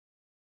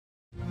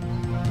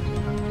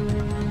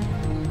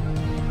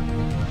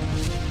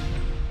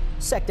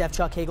SECDEF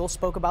Chuck Hagel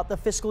spoke about the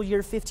fiscal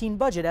year 15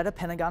 budget at a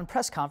Pentagon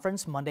press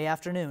conference Monday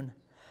afternoon.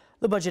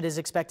 The budget is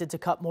expected to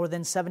cut more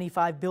than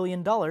 $75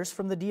 billion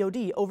from the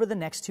DoD over the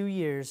next 2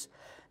 years.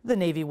 The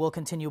Navy will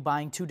continue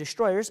buying 2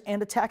 destroyers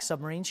and attack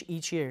submarines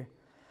each year.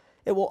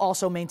 It will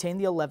also maintain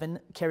the 11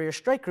 carrier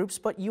strike groups,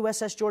 but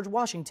USS George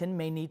Washington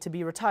may need to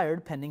be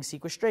retired pending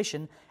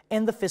sequestration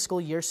and the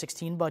fiscal year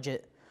 16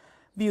 budget.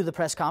 View the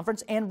press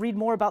conference and read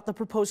more about the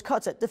proposed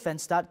cuts at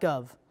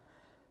defense.gov.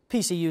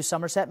 PCU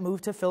Somerset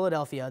moved to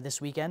Philadelphia this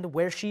weekend,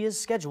 where she is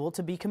scheduled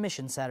to be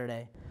commissioned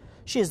Saturday.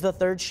 She is the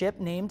 3rd ship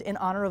named in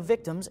honor of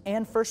victims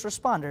and first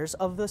responders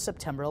of the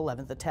September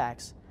 11th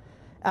attacks.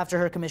 After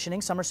her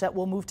commissioning, Somerset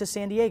will move to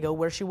San Diego,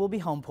 where she will be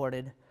home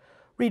ported.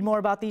 Read more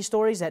about these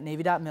stories at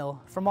Navy.mil.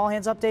 From All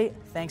Hands Update,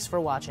 thanks for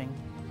watching.